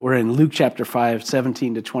We're in Luke chapter 5,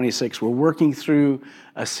 17 to 26. We're working through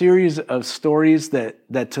a series of stories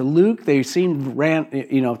that to Luke, they seem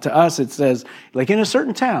to us it says, like in a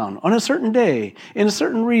certain town, on a certain day, in a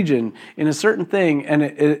certain region, in a certain thing. And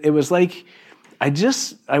it was like,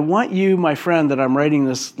 I want you, my friend, that I'm writing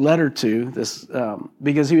this letter to,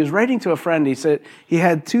 because he was writing to a friend. He said he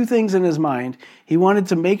had two things in his mind. He wanted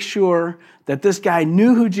to make sure that this guy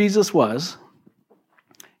knew who Jesus was,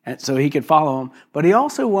 and so he could follow him. But he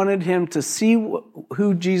also wanted him to see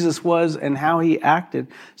who Jesus was and how he acted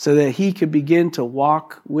so that he could begin to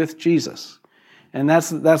walk with Jesus. And that's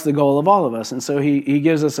the goal of all of us. And so he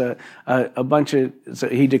gives us a bunch of, so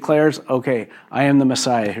he declares, okay, I am the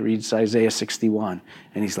Messiah. He reads Isaiah 61.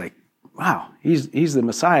 And he's like, wow, he's the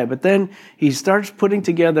Messiah. But then he starts putting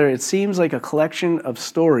together, it seems like a collection of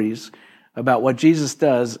stories about what Jesus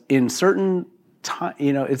does in certain time,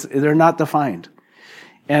 they're not defined.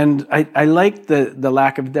 And I like the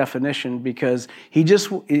lack of definition, because he just,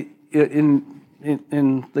 in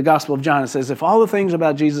the Gospel of John, it says, if all the things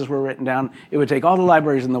about Jesus were written down, it would take all the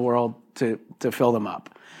libraries in the world to fill them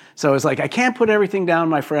up. So it's like, I can't put everything down,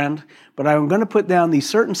 my friend, but I'm going to put down these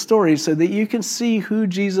certain stories so that you can see who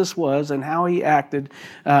Jesus was and how he acted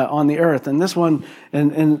on the earth. And this one,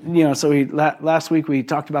 so last week we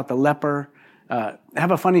talked about the leper. I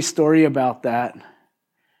have a funny story about that,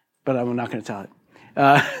 but I'm not going to tell it.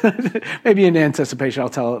 Maybe in anticipation, I'll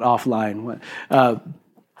tell it offline,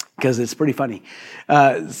 because it's pretty funny.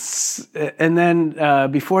 And then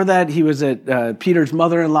before that, he was at Peter's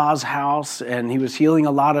mother-in-law's house, and he was healing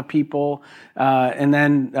a lot of people. And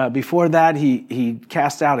then before that, he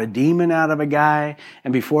cast out a demon out of a guy.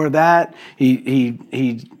 And before that, he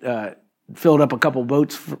filled up a couple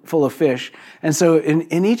boats full of fish. And so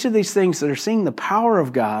in each of these things, they're seeing the power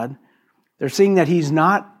of God. They're seeing that he's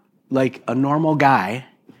not like a normal guy,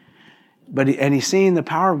 and he's seeing the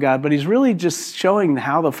power of God, but he's really just showing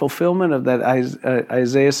how the fulfillment of that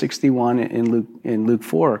Isaiah 61 in Luke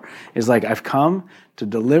 4 is like, I've come to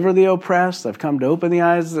deliver the oppressed, I've come to open the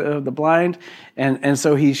eyes of the blind, and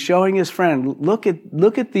so he's showing his friend, look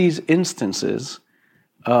at these instances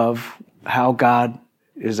of how God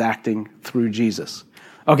is acting through Jesus.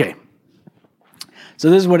 Okay, so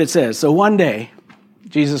this is what it says. So one day,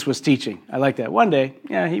 Jesus was teaching. I like that. One day,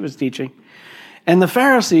 yeah, he was teaching. And the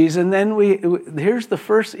Pharisees, and then here's the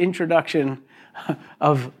first introduction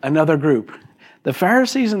of another group. The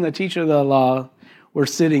Pharisees and the teacher of the law were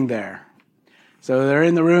sitting there. So they're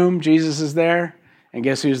in the room, Jesus is there, and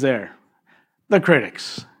guess who's there? The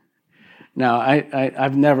critics. Now,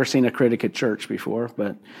 I've never seen a critic at church before,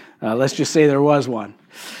 but let's just say there was one.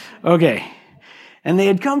 Okay. And they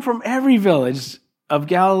had come from every village of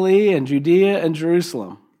Galilee and Judea and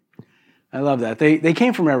Jerusalem. I love that. They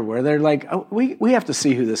came from everywhere. They're like, oh, we have to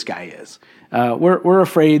see who this guy is. We're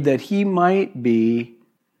afraid that he might be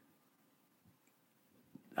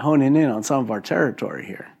honing in on some of our territory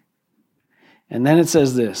here. And then it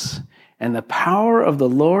says this, and the power of the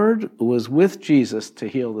Lord was with Jesus to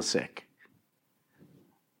heal the sick.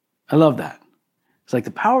 I love that. It's like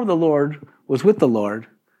the power of the Lord was with the Lord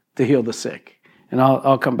to heal the sick. And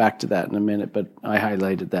I'll come back to that in a minute, but I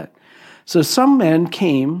highlighted that. So some men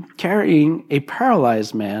came carrying a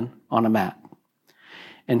paralyzed man on a mat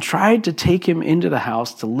and tried to take him into the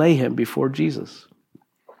house to lay him before Jesus.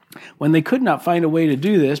 When they could not find a way to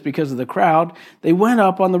do this because of the crowd, they went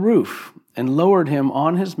up on the roof and lowered him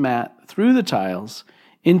on his mat through the tiles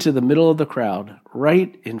into the middle of the crowd,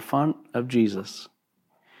 right in front of Jesus.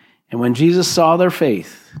 And when Jesus saw their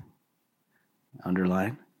faith,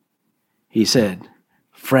 underline, he said,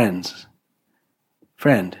 friend,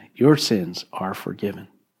 your sins are forgiven.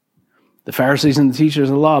 The Pharisees and the teachers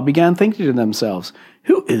of the law began thinking to themselves,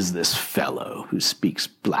 who is this fellow who speaks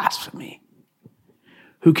blasphemy?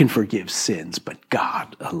 Who can forgive sins but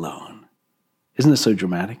God alone? Isn't this so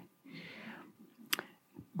dramatic?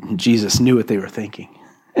 Jesus knew what they were thinking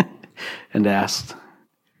and asked,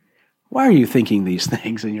 why are you thinking these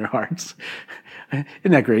things in your hearts?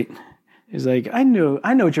 Isn't that great? He's like, I know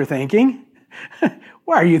what you're thinking.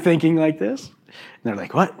 Why are you thinking like this? And they're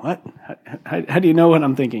like, what? How do you know what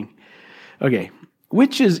I'm thinking? Okay,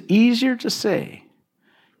 which is easier to say,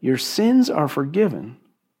 your sins are forgiven,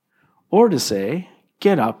 or to say,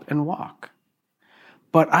 get up and walk?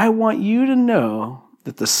 But I want you to know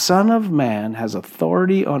that the Son of Man has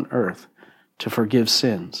authority on earth to forgive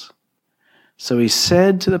sins. So he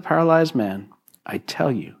said to the paralyzed man, I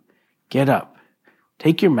tell you, get up,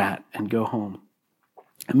 take your mat, and go home.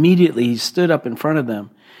 Immediately he stood up in front of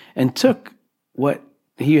them and took what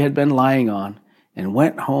he had been lying on and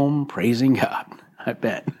went home praising God. I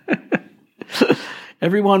bet.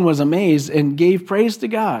 Everyone was amazed and gave praise to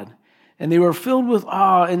God. And they were filled with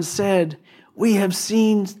awe and said, "We have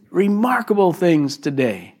seen remarkable things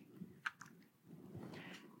today."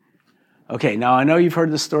 Okay, now I know you've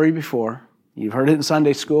heard this story before. You've heard it in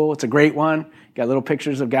Sunday school. It's a great one. Got little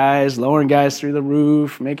pictures of guys lowering guys through the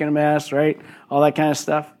roof, making a mess, right? All that kind of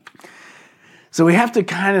stuff. So we have to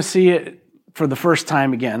kind of see it for the first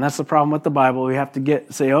time again. That's the problem with the Bible. We have to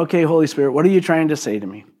say, okay, Holy Spirit, what are you trying to say to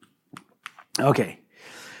me? Okay.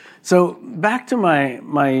 So back to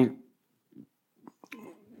my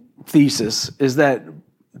thesis is that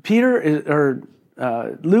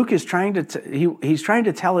Luke is trying to he's trying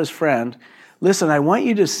to tell his friend, listen, I want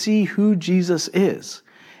you to see who Jesus is.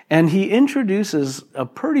 And he introduces a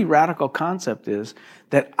pretty radical concept is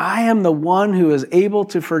that I am the one who is able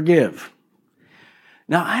to forgive.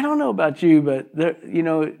 Now, I don't know about you, but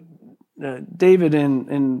David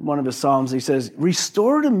in one of his Psalms, he says,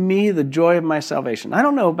 restore to me the joy of my salvation. I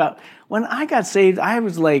don't know about, when I got saved, I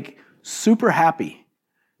was like super happy.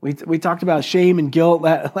 We talked about shame and guilt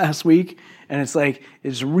last week, and it's like,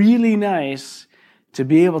 it's really nice to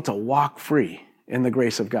be able to walk free in the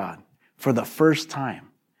grace of God for the first time.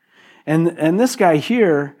 And this guy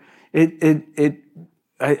here,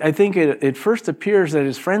 I think it first appears that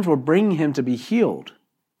his friends were bringing him to be healed.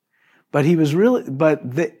 But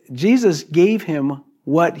Jesus gave him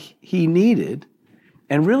what he needed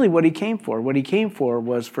and really what he came for. What he came for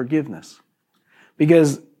was forgiveness.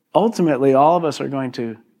 Because ultimately, all of us are going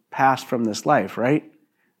to pass from this life, right?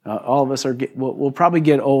 All of us we'll probably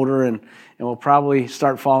get older and we'll probably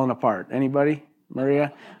start falling apart. Anybody?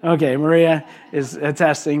 Maria? Okay, Maria is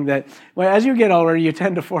attesting that as you get older, you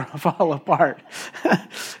tend to fall apart.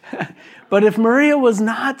 But if Maria was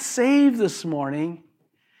not saved this morning,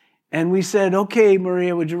 and we said, okay,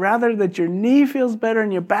 Maria, would you rather that your knee feels better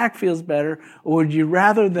and your back feels better, or would you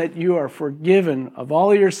rather that you are forgiven of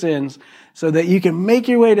all your sins so that you can make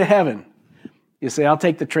your way to heaven? You say, I'll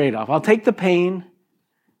take the trade-off. I'll take the pain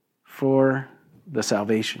for the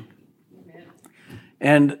salvation. Amen.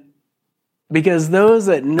 And because those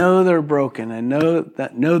that know they're broken and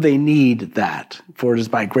know they need that, for it is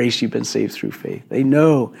by grace you've been saved through faith. They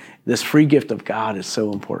know this free gift of God is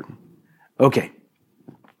so important. Okay.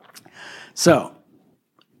 So,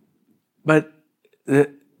 but the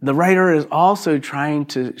writer is also trying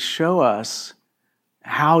to show us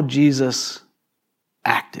how Jesus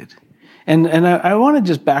acted. And I want to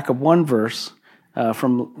just back up one verse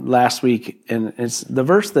from last week, and it's the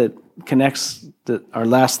verse that connects our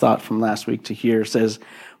last thought from last week to here. Says,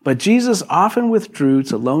 but Jesus often withdrew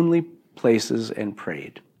to lonely places and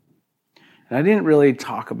prayed. And I didn't really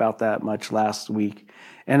talk about that much last week,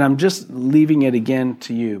 and I'm just leaving it again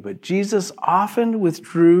to you. But Jesus often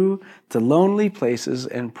withdrew to lonely places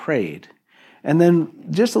and prayed. And then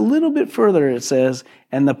just a little bit further it says,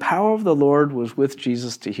 and the power of the Lord was with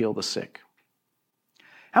Jesus to heal the sick.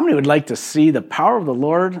 How many would like to see the power of the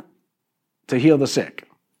Lord to heal the sick?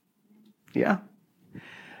 Yeah.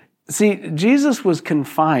 See, Jesus was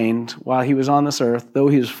confined while he was on this earth. Though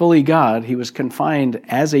he was fully God, he was confined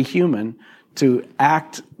as a human to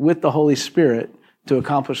act with the Holy Spirit to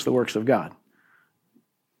accomplish the works of God.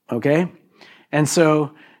 Okay? And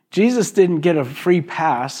so Jesus didn't get a free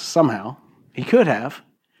pass somehow. He could have,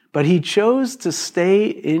 but he chose to stay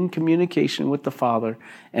in communication with the Father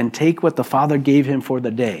and take what the Father gave him for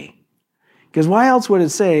the day. Because why else would it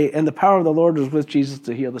say, and the power of the Lord was with Jesus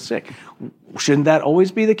to heal the sick? Shouldn't that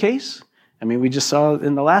always be the case? I mean, we just saw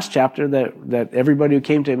in the last chapter that everybody who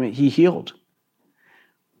came to him, he healed.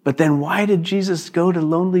 But then why did Jesus go to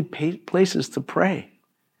lonely places to pray?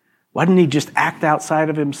 Why didn't he just act outside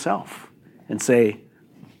of himself and say,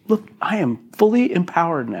 look, I am fully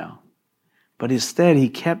empowered now? But instead, he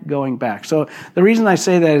kept going back. So the reason I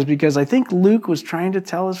say that is because I think Luke was trying to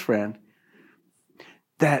tell his friend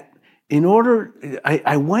that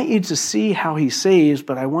I want you to see how he saves,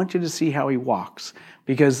 but I want you to see how he walks.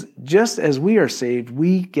 Because just as we are saved,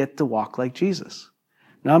 we get to walk like Jesus.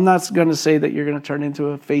 Now, I'm not going to say that you're going to turn into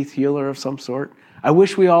a faith healer of some sort. I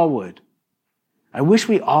wish we all would. I wish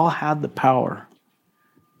we all had the power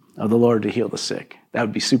of the Lord to heal the sick. That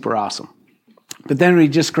would be super awesome. But then we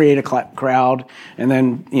just create a crowd, and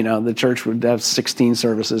then, the church would have 16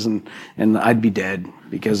 services, and I'd be dead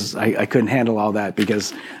because I couldn't handle all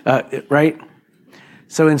that right?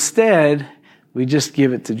 So instead, we just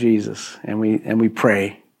give it to Jesus, and we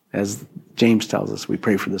pray, as James tells us, we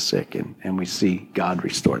pray for the sick, and we see God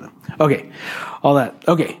restore them. Okay, all that.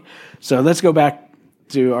 Okay, so let's go back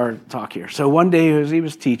to our talk here. So one day as he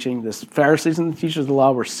was teaching, the Pharisees and the teachers of the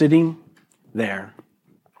law were sitting there.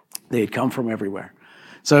 They had come from everywhere.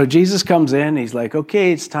 So Jesus comes in. He's like,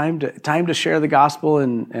 okay, it's time to share the gospel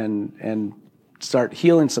and start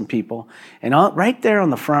healing some people. And right there on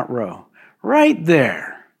the front row, right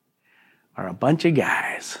there, are a bunch of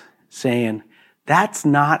guys saying, that's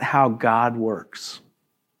not how God works.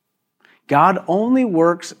 God only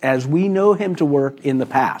works as we know him to work in the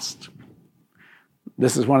past.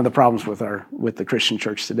 This is one of the problems with the Christian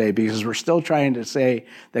church today, because we're still trying to say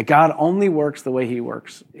that God only works the way he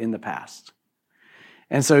works in the past.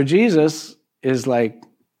 And so Jesus is like,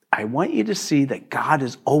 I want you to see that God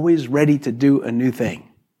is always ready to do a new thing.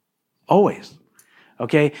 Always.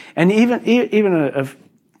 Okay? And even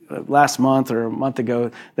last month or a month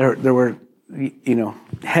ago, there were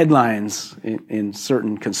headlines in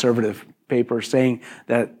certain conservative papers saying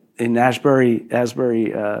that in Asbury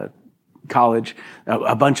College,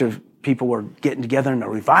 a bunch of people were getting together and a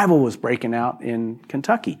revival was breaking out in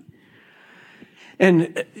Kentucky.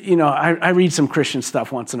 And, I read some Christian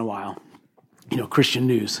stuff once in a while, Christian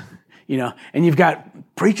news, and you've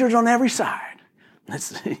got preachers on every side.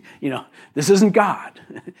 This isn't God.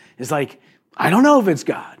 It's like, I don't know if it's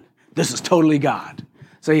God. This is totally God.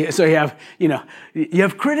 So you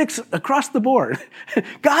have critics across the board.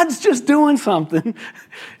 God's just doing something.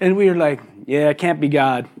 And we are like, yeah, it can't be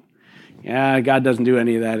God. Yeah, God doesn't do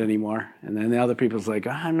any of that anymore. And then the other people's like,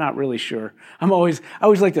 I'm not really sure. I always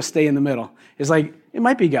like to stay in the middle. It's like, it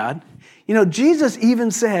might be God. Jesus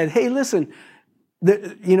even said, hey, listen,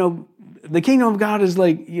 the kingdom of God is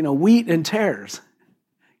like, wheat and tares.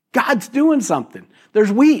 God's doing something.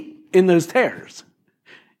 There's wheat in those tares.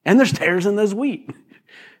 And there's tares in those wheat.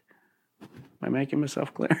 Am I making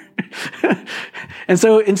myself clear? And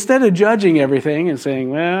so instead of judging everything and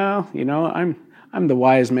saying, well, I'm the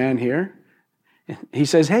wise man here, he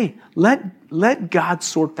says, hey, let God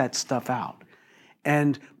sort that stuff out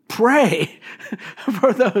and pray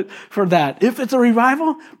for that. If it's a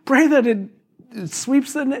revival, pray that it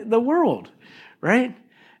sweeps the world, right?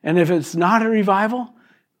 And if it's not a revival,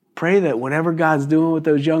 pray that whatever God's doing with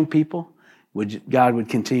those young people, God would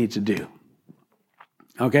continue to do.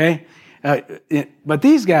 Okay? But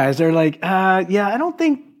these guys, they're like, I don't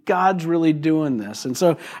think God's really doing this. And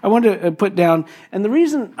so I want to put down, and the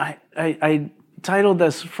reason I titled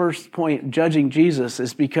this first point, Judging Jesus,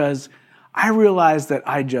 is because I realize that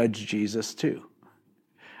I judge Jesus too.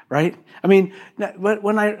 Right? I mean, but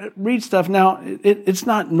when I read stuff now, it's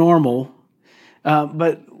not normal.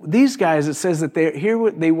 But these guys, it says that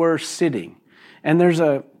they were sitting. And there's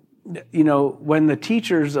when the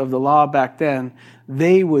teachers of the law back then,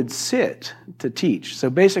 they would sit to teach. So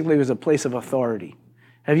basically it was a place of authority.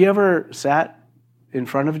 Have you ever sat in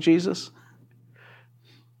front of Jesus?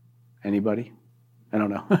 Anybody? I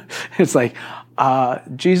don't know. It's like,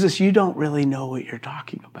 Jesus, you don't really know what you're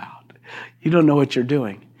talking about. You don't know what you're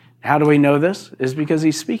doing. How do we know this? Is because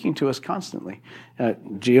he's speaking to us constantly.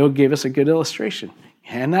 Gio gave us a good illustration.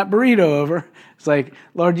 Hand that burrito over. It's like,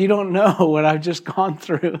 Lord, you don't know what I've just gone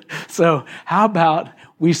through. So how about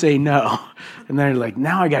we say no? And they're like,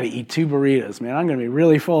 now I got to eat 2 burritos, man. I'm going to be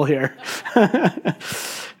really full here.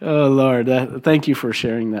 Oh, Lord. Thank you for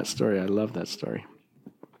sharing that story. I love that story.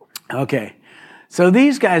 Okay. So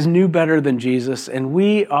these guys knew better than Jesus, and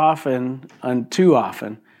we often, and too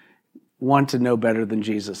often, want to know better than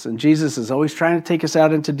Jesus. And Jesus is always trying to take us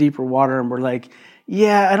out into deeper water, and we're like,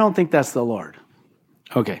 yeah, I don't think that's the Lord.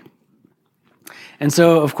 Okay. And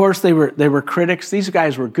so, of course, they were critics. These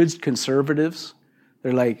guys were good conservatives.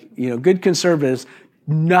 They're like, good conservatives,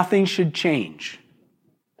 nothing should change.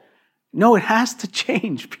 No, it has to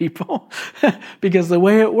change, people, because the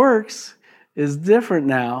way it works is different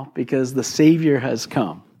now because the Savior has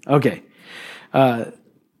come. Okay. Now,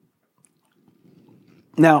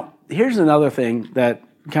 here's another thing that,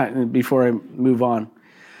 before I move on.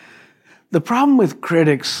 The problem with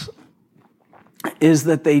critics is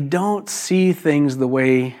that they don't see things the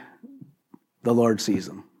way the Lord sees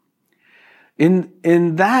them.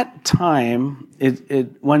 In that time,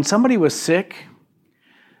 when somebody was sick,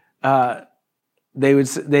 they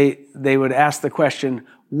would ask the question,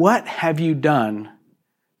 what have you done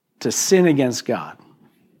to sin against God?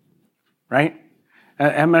 Right?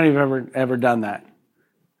 How many have ever done that?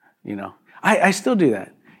 I still do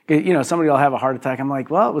that. Somebody will have a heart attack. I'm like,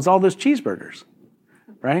 well, it was all those cheeseburgers.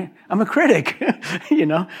 Right? I'm a critic,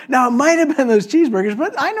 Now, it might have been those cheeseburgers,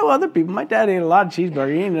 but I know other people. My dad ate a lot of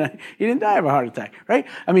cheeseburgers. He didn't die of a heart attack, right?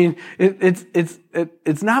 I mean,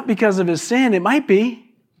 it's not because of his sin. It might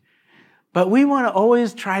be. But we want to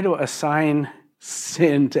always try to assign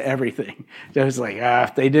sin to everything. So it's like,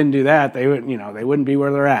 if they didn't do that, they wouldn't be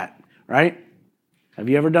where they're at, right? Have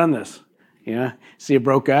you ever done this? You know, see a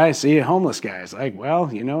broke guy, see a homeless guy. It's like,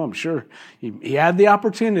 well, you know, I'm sure he had the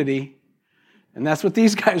opportunity. And that's what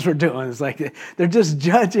these guys were doing. It's like they're just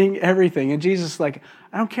judging everything. And Jesus is like,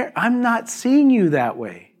 I don't care. I'm not seeing you that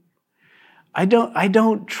way. I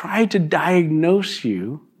don't try to diagnose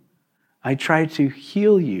you. I try to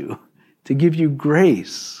heal you, to give you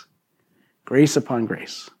grace. Grace upon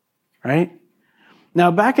grace, right? Now,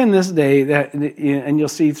 back in this day, and you'll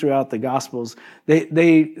see throughout the Gospels,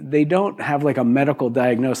 they don't have like a medical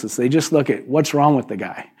diagnosis. They just look at what's wrong with the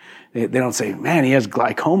guy. They don't say, man, he has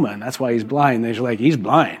glaucoma, and that's why he's blind. They're like, he's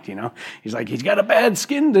blind, you know. He's like, he's got a bad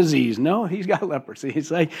skin disease. No, he's got leprosy. He's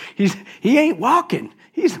like, he ain't walking.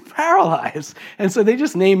 He's paralyzed. And so they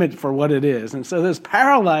just name it for what it is. And so this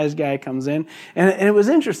paralyzed guy comes in, and it was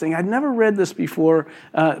interesting. I'd never read this before,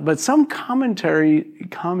 but some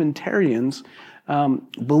commentarians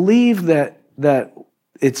believe that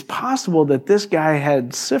it's possible that this guy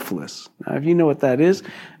had syphilis. Now, if you know what that is,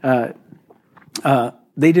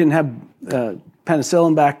 they didn't have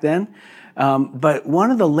penicillin back then, but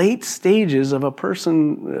one of the late stages of a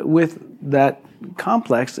person with that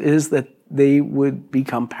complex is that they would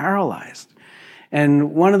become paralyzed.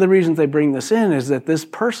 And one of the reasons they bring this in is that this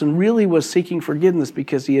person really was seeking forgiveness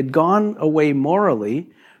because he had gone away morally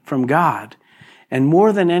from God. And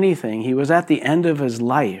more than anything, he was at the end of his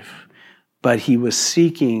life, but he was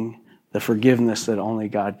seeking the forgiveness that only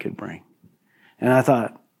God could bring. And I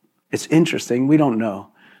thought, it's interesting. We don't know,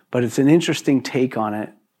 but it's an interesting take on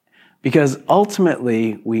it because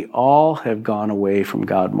ultimately we all have gone away from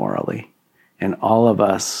God morally, and all of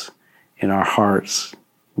us in our hearts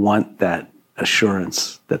want that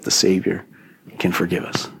assurance that the Savior can forgive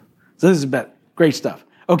us. So this is great stuff.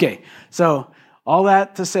 Okay, so all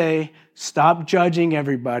that to say, stop judging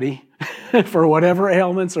everybody for whatever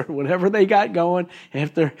ailments or whatever they got going.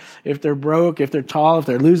 If they're broke, if they're tall, if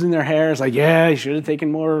they're losing their hair, it's like, yeah, you should have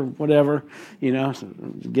taken more, whatever, you know,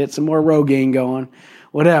 get some more Rogaine going,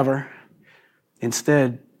 whatever.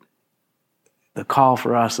 Instead, the call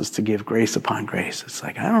for us is to give grace upon grace. It's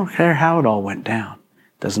like, I don't care how it all went down.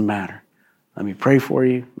 It doesn't matter. Let me pray for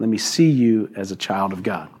you. Let me see you as a child of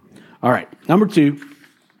God. All right, number 2.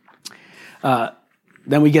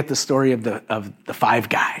 Then we get the story of the 5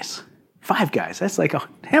 guys. 5 guys. That's like a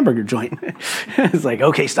hamburger joint. It's like,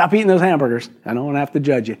 okay, stop eating those hamburgers. I don't want to have to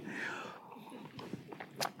judge you.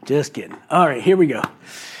 Just kidding. All right, here we go.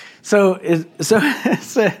 So it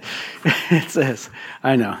says,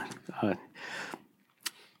 I know.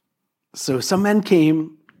 So some men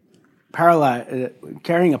came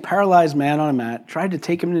carrying a paralyzed man on a mat, tried to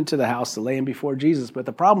take him into the house to lay him before Jesus. But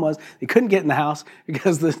the problem was they couldn't get in the house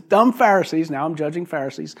because the dumb Pharisees, now I'm judging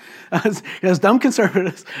Pharisees, because dumb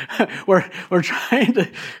conservatives were trying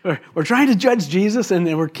to judge Jesus, and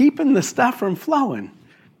they were keeping the stuff from flowing,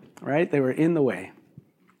 right? They were in the way.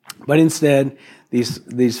 But instead,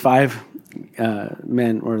 these 5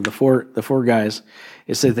 men, or the four guys,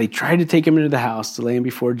 it says they tried to take him into the house to lay him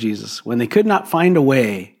before Jesus. When they could not find a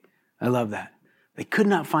way, I love that. They could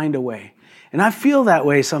not find a way. And I feel that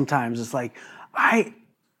way sometimes. It's like, I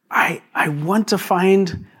want to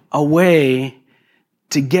find a way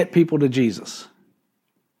to get people to Jesus.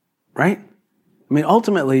 Right? I mean,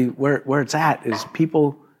 ultimately, where it's at is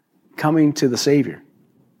people coming to the Savior.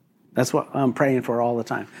 That's what I'm praying for all the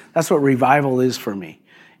time. That's what revival is for me,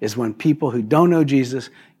 is when people who don't know Jesus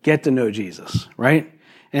get to know Jesus, right?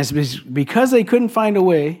 And it's because they couldn't find a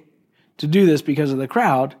way to do this because of the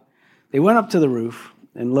crowd, they went up to the roof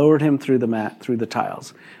and lowered him through the mat, through the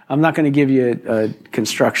tiles. I'm not going to give you a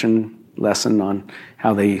construction lesson on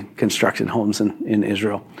how they constructed homes in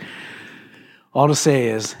Israel. All to say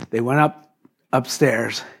is they went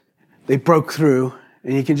upstairs, they broke through,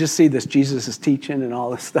 and you can just see this. Jesus is teaching and all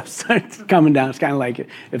this stuff starts coming down. It's kind of like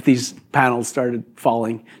if these panels started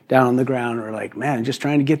falling down on the ground, or like, man, just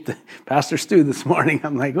trying to get the Pastor Stu this morning.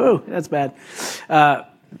 I'm like, whoa, that's bad.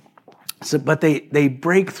 But they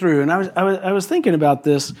break through, and I was thinking about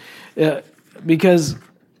this because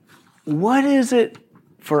what is it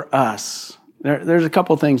for us? There's a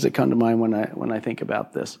couple things that come to mind when I think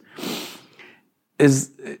about this.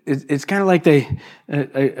 It's kind of like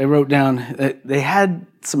I wrote down that they had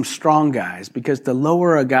some strong guys, because to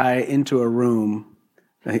lower a guy into a room,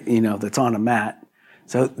 that's on a mat.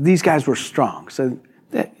 So these guys were strong. So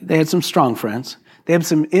they had some strong friends. They had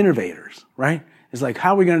some innovators, right? It's like,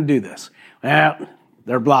 how are we going to do this? Well,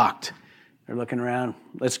 they're blocked. They're looking around.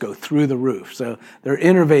 Let's go through the roof. So they're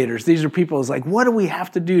innovators. These are people. It's like, what do we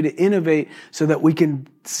have to do to innovate so that we can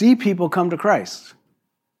see people come to Christ?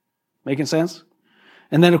 Making sense?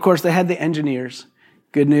 And then, of course, they had the engineers.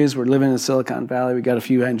 Good news, we're living in Silicon Valley. We got a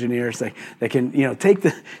few engineers that can,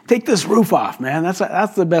 take this roof off, man.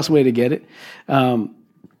 That's the best way to get it.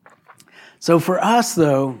 So for us,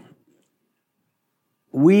 though,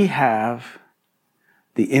 we have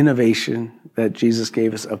the innovation that Jesus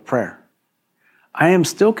gave us of prayer. I am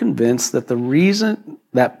still convinced that the reason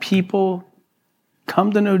that people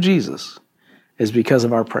come to know Jesus is because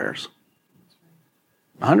of our prayers.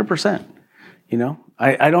 100%.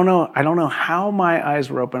 I don't know how my eyes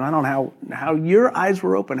were open. I don't know how your eyes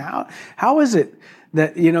were open. How is it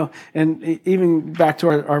that, and even back to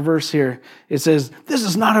our verse here, it says, this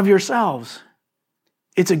is not of yourselves.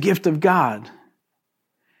 It's a gift of God.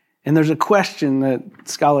 And there's a question that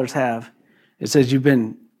scholars have. It says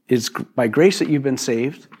it's by grace that you've been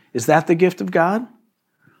saved. Is that the gift of God?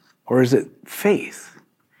 Or is it faith?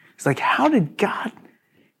 It's like, how did God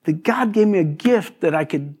give me a gift that I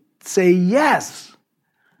could say, yes,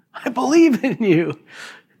 I believe in you.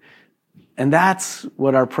 And that's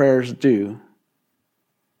what our prayers do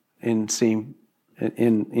in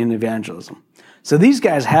evangelism. So these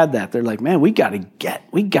guys had that. They're like, man, we got to get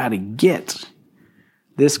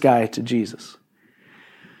this guy to Jesus.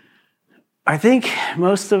 I think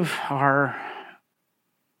most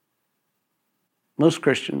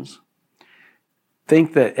Christians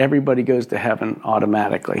think that everybody goes to heaven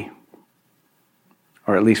automatically,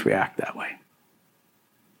 or at least we act that way.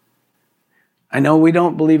 I know we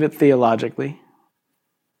don't believe it theologically.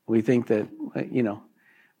 We think that,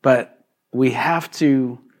 but we have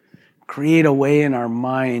to create a way in our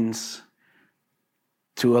minds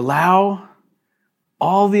to allow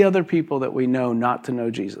all the other people that we know not to know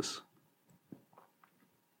Jesus.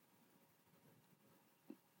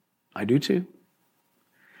 I do too.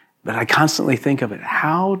 But I constantly think of it.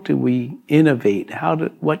 How do we innovate?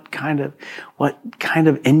 What kind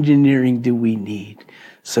of engineering do we need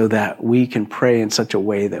so that we can pray in such a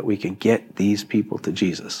way that we can get these people to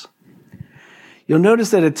Jesus? You'll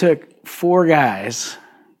notice that it took 4 guys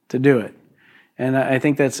to do it. And I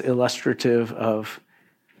think that's illustrative of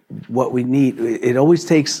what we need. It always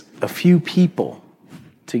takes a few people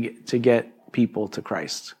to get people to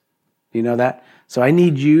Christ. You know that? So I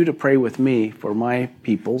need you to pray with me for my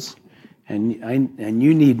peoples, and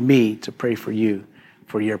you need me to pray for you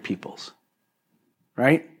for your peoples.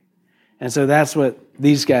 Right? And so that's what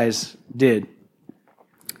these guys did.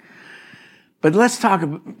 But let's talk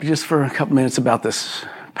just for a couple minutes about this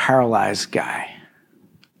paralyzed guy.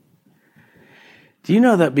 Do you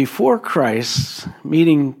know that before Christ,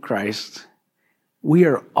 meeting Christ, we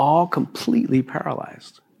are all completely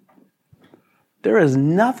paralyzed? There is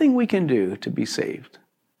nothing we can do to be saved.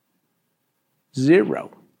 0.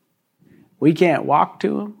 We can't walk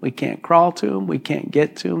to him. We can't crawl to him. We can't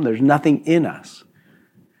get to him. There's nothing in us.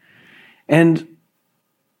 And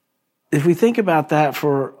if we think about that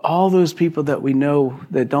for all those people that we know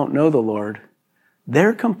that don't know the Lord,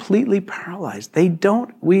 they're completely paralyzed.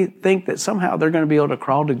 We think that somehow they're going to be able to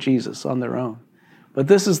crawl to Jesus on their own. But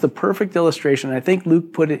this is the perfect illustration. I think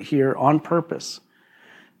Luke put it here on purpose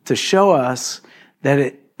to show us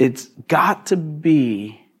that it's got to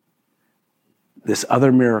be this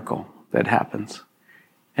other miracle that happens.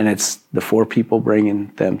 And it's the 4 people bringing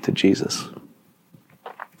them to Jesus.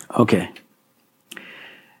 Okay.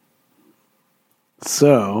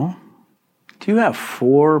 So, do you have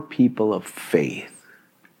 4 people of faith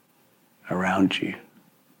around you?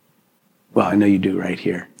 Well, I know you do right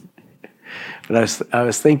here. But I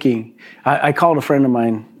was thinking, I called a friend of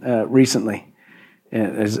mine recently.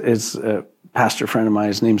 It's a pastor friend of mine.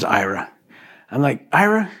 His name's Ira. I'm like,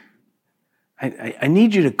 Ira, I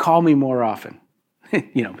need you to call me more often.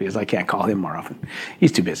 Because I can't call him more often.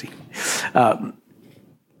 He's too busy.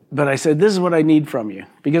 But I said, this is what I need from you.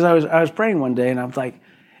 Because I was praying one day, and I was like,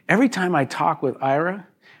 every time I talk with Ira,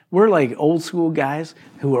 we're like old school guys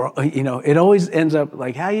who are, it always ends up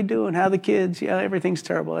like, how you doing? How the kids? Yeah, everything's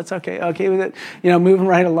terrible. That's okay. Okay with it. Moving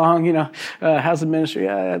right along, how's the ministry?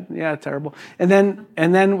 Yeah, terrible. And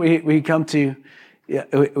then we come to,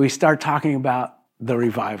 we start talking about the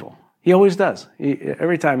revival. He always does.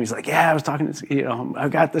 Every time he's like, yeah, I was talking to,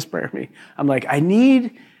 I've got this prayer for me. I'm like, I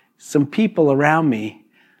need some people around me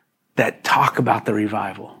that talk about the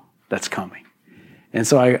revival that's coming. And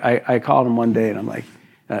so I called him one day, and I'm like,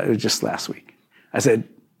 it was just last week. I said,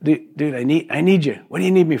 dude, I need you. What do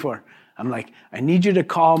you need me for? I'm like, I need you to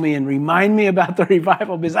call me and remind me about the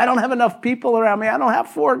revival, because I don't have enough people around me. I don't have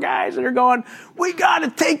 4 guys that are going, we got to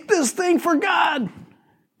take this thing for God.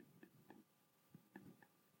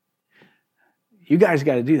 You guys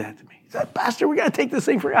got to do that to me. He said, Pastor, we got to take this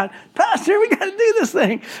thing for God. Pastor, we got to do this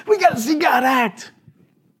thing. We got to see God act.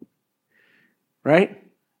 Right?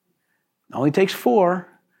 It only takes 4.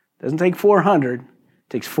 It doesn't take 400. It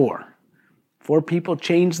takes 4. 4 people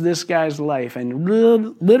changed this guy's life and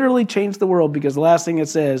literally changed the world, because the last thing it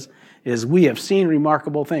says is, we have seen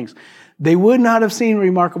remarkable things. They would not have seen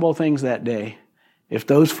remarkable things that day if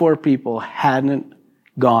those 4 people hadn't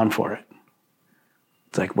gone for it.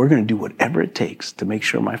 It's like, we're going to do whatever it takes to make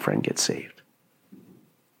sure my friend gets saved.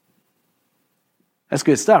 That's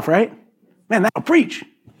good stuff, right? Man, that'll preach.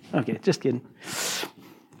 Okay, just kidding.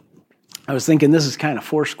 I was thinking this is kind of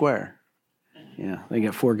 4 square. Yeah, they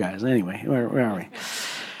got 4 guys. Anyway, where are we?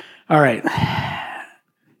 All right. I'm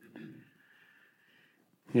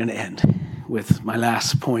going to end with my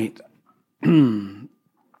last point. It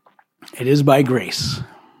is by grace.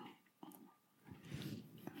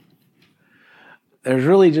 There's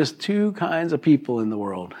really just 2 kinds of people in the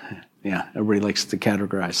world. Yeah, everybody likes to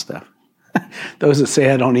categorize stuff. Those that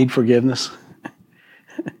say, I don't need forgiveness.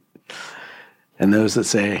 And those that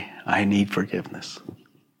say, I need forgiveness.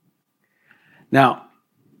 Now,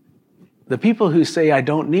 the people who say, I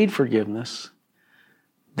don't need forgiveness,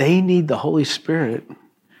 they need the Holy Spirit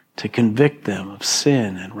to convict them of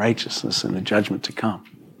sin and righteousness and the judgment to come.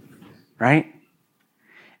 Right?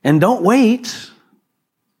 And don't wait.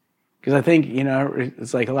 Because I think,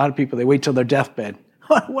 it's like a lot of people, they wait till their deathbed.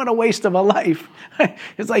 What a waste of a life.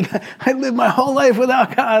 It's like, I lived my whole life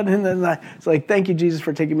without God. And then it's like, thank you, Jesus,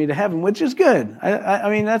 for taking me to heaven, which is good. I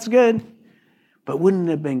mean, that's good. But wouldn't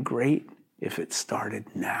it have been great if it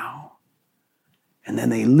started now? And then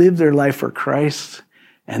they live their life for Christ.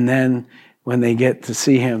 And then when they get to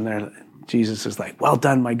see him, Jesus is like, well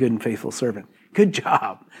done, my good and faithful servant. Good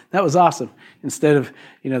job. That was awesome. Instead of,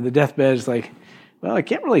 the deathbed is like, well, I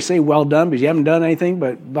can't really say well done because you haven't done anything,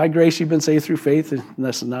 but by grace you've been saved through faith, and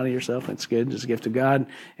this is not of yourself. It's good. It's a gift of God,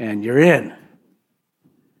 and you're in.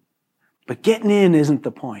 But getting in isn't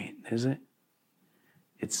the point, is it?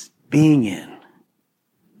 It's being in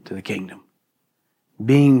to the kingdom.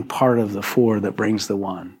 Being part of the 4 that brings the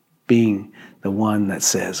 1. Being the one that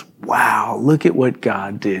says, wow, look at what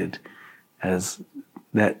God did as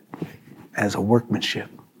a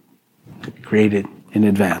workmanship created in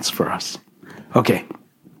advance for us. Okay.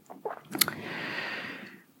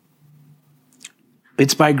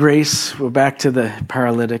 It's by grace. We're back to the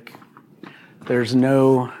paralytic. There's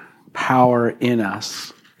no power in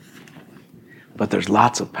us, but there's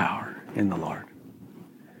lots of power in the Lord.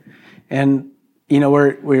 And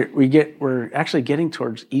we're actually getting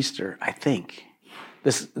towards Easter, I think.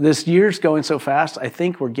 This year's going so fast, I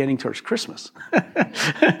think we're getting towards Christmas.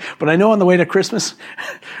 But I know on the way to Christmas,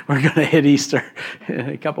 we're going to hit Easter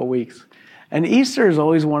in a couple weeks. And Easter is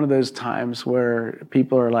always one of those times where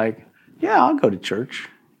people are like, yeah, I'll go to church,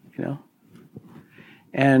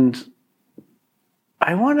 And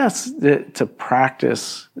I want us to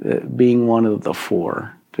practice being one of the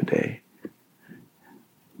 4 today.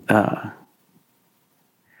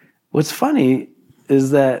 What's funny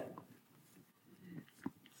is that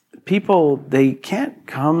people, they can't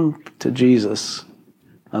come to Jesus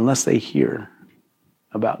unless they hear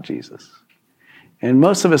about Jesus. And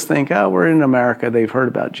most of us think, oh, we're in America, they've heard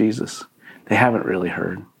about Jesus. They haven't really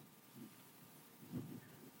heard.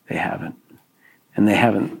 They haven't. And they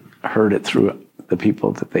haven't heard it through the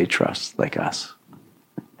people that they trust, like us.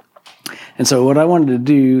 And so what I wanted to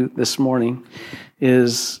do this morning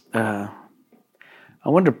is I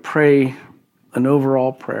wanted to pray an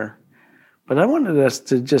overall prayer. But I wanted us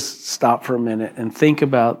to just stop for a minute and think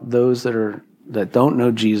about those that don't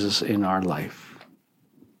know Jesus in our life.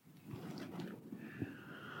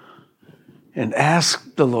 And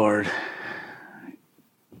ask the Lord,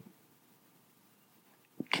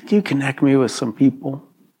 can you connect me with some people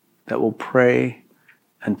that will pray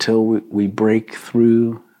until we break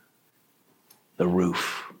through the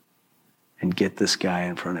roof and get this guy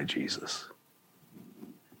in front of Jesus?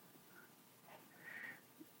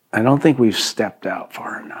 I don't think we've stepped out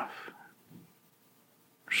far enough,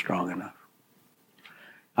 strong enough.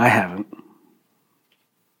 I haven't.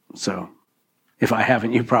 So, if I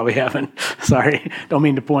haven't, you probably haven't. Sorry, don't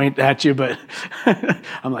mean to point at you, but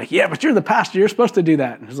I'm like, yeah, but you're the pastor. You're supposed to do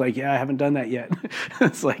that. And it's like, yeah, I haven't done that yet.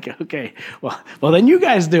 It's like, okay, well, then you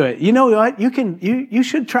guys do it. You know what? You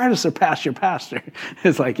should try to surpass your pastor.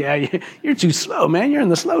 It's like, yeah, you're too slow, man. You're in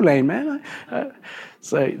the slow lane, man.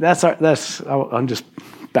 So I'm just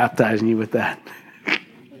baptizing you with that.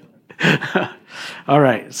 All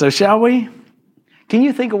right, so shall we? Can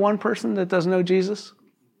you think of one person that doesn't know Jesus?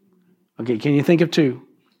 Okay, can you think of 2?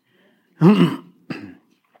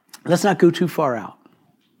 Let's not go too far out.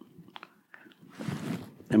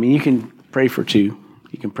 I mean, you can pray for 2.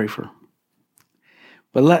 You can pray for...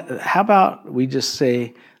 But how about we just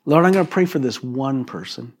say, Lord, I'm going to pray for this one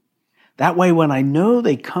person That way, when I know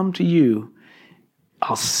they come to you,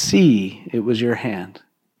 I'll see it was your hand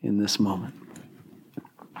in this moment.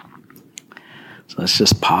 So let's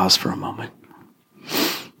just pause for a moment.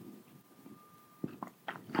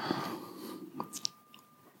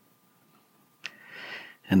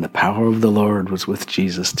 And the power of the Lord was with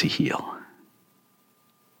Jesus to heal.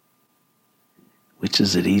 Which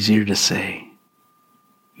is it easier to say,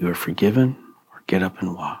 you are forgiven, or get up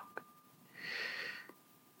and walk?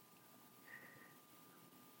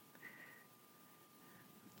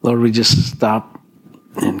 Lord, we just stop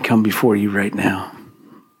and come before you right now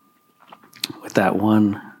with that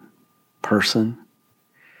one person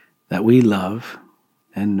that we love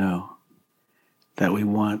and know that we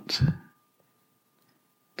want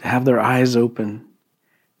to have their eyes open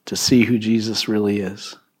to see who Jesus really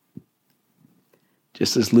is.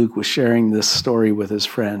 Just as Luke was sharing this story with his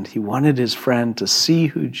friend, he wanted his friend to see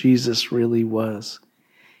who Jesus really was.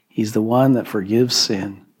 He's the one that forgives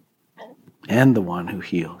sin and the one who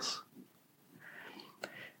heals.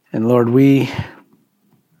 And Lord, we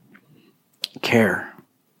care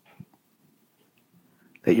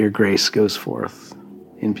that your grace goes forth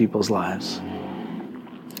in people's lives.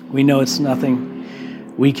 We know it's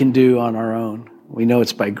nothing we can do on our own. We know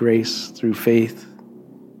it's by grace, through faith,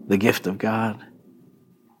 the gift of God.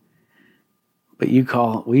 But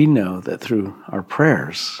we know that through our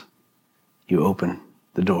prayers, you open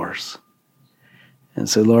the doors. And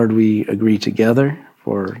so, Lord, we agree together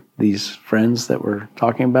for these friends that we're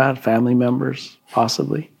talking about, family members,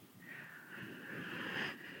 possibly,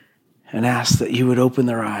 and ask that you would open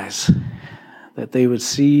their eyes, that they would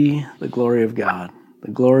see the glory of God,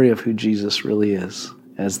 the glory of who Jesus really is,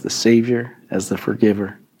 as the Savior, as the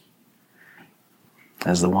forgiver,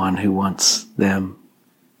 as the one who wants them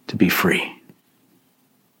to be free.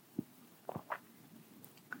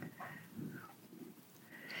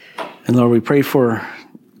 And Lord, we pray for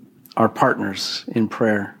our partners in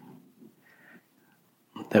prayer,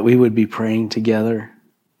 that we would be praying together.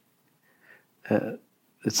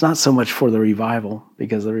 It's not so much for the revival,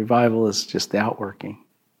 because the revival is just the outworking.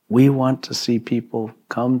 We want to see people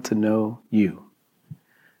come to know you.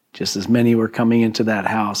 Just as many were coming into that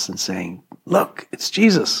house and saying, look, it's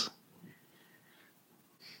Jesus.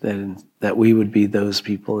 That we would be those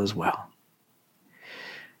people as well.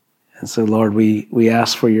 And so, Lord, we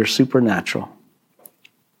ask for your supernatural.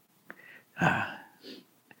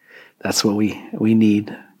 That's what we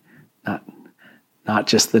need, not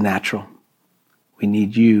just the natural. We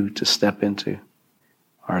need you to step into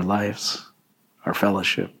our lives, our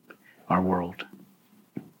fellowship, our world,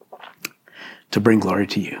 to bring glory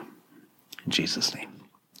to you. In Jesus' name.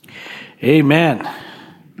 Amen.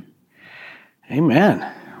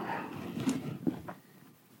 Amen.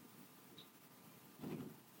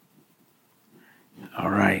 All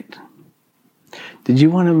right. Did you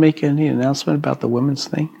want to make any announcement about the women's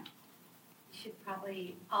thing? Should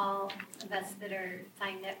probably, all of us that are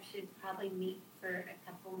signed up should probably meet for a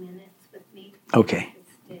couple minutes with me. Okay.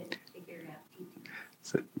 Just to figure out details.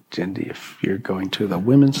 So, Jindy, if you're going to the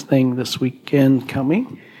women's thing this weekend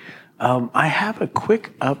coming, I have a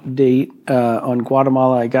quick update on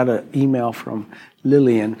Guatemala. I got an email from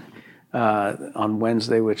Lillian on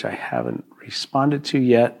Wednesday, which I haven't responded to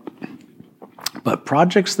yet. But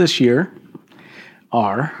projects this year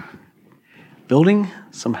are building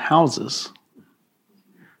some houses,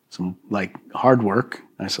 some like hard work.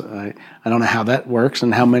 I don't know how that works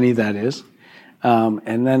and how many that is.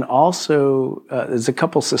 And then also there's a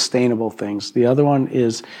couple sustainable things. The other one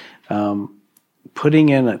is putting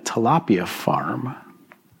in a tilapia farm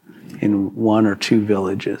in one or two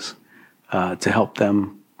villages to help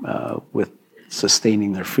them with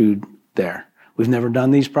sustaining their food there. We've never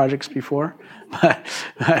done these projects before, but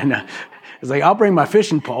I know. It's like, I'll bring my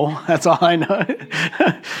fishing pole. That's all I know.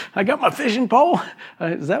 I got my fishing pole.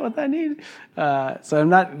 Is that what I need? So I'm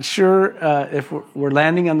not sure if we're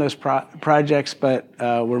landing on those projects, but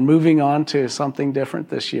we're moving on to something different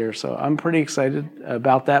this year. So I'm pretty excited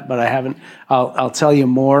about that, but I haven't. I'll tell you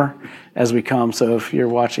more as we come. So if you're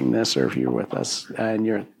watching this or if you're with us and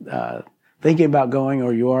you're thinking about going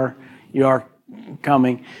or you are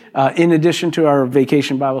coming, in addition to our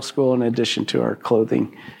Vacation Bible School, in addition to our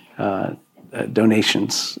clothing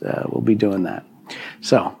donations, we'll be doing that.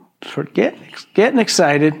 So getting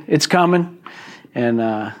excited. It's coming.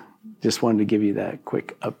 And just wanted to give you that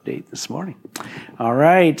quick update this morning. All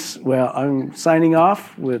right. Well, I'm signing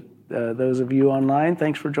off with those of you online.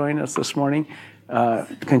 Thanks for joining us this morning.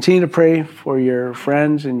 Continue to pray for your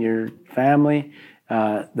friends and your family,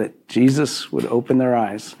 that Jesus would open their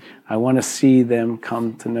eyes. I want to see them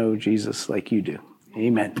come to know Jesus like you do.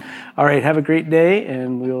 Amen. All right, have a great day,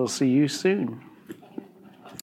 and we'll see you soon.